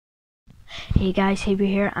Hey guys, Haber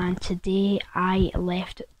here, and today I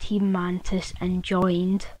left Team MaNtis and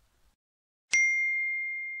joined.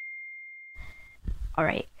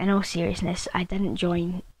 Alright, in all seriousness, I didn't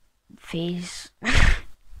join FaZe.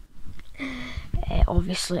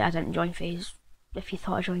 Obviously, I didn't join FaZe. If you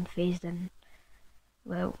thought I joined FaZe, then,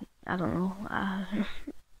 well, I don't know.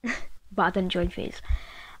 But I didn't join FaZe.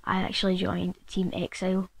 I actually joined Team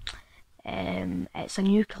Exile. It's a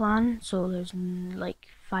new clan, so there's like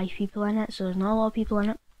 5 people in it, so there's not a lot of people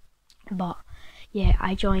in it. But yeah,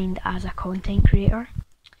 I joined as a content creator.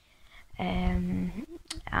 And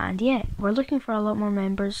yeah, we're looking for a lot more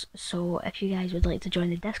members, so if you guys would like to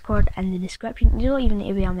join the Discord, in the description, you don't even need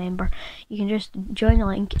to be a member, you can just join the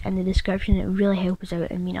link in the description. It would really help us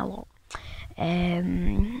out and mean a lot.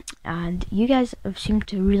 And you guys have seemed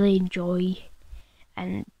to really enjoy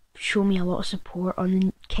and show me a lot of support on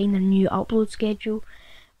the kind of new upload schedule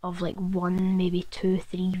of like 1, maybe 2,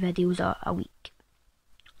 3 videos a week.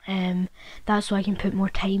 That's so I can put more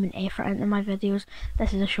time and effort into my videos.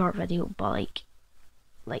 This is a short video, but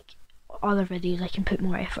like other videos I can put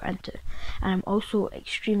more effort into, and I'm also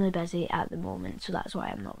extremely busy at the moment, so that's why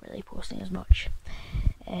I'm not really posting as much.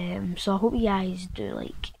 So I hope you guys do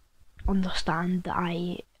like understand that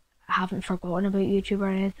I haven't forgotten about YouTube or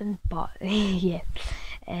anything, but yeah.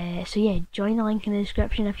 So yeah, join the link in the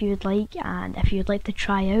description if you would like, and if you would like to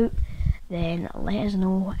try out, then let us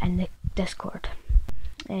know in the Discord.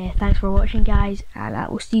 Thanks for watching guys, and I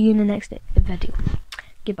will see you in the next video.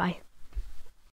 Goodbye.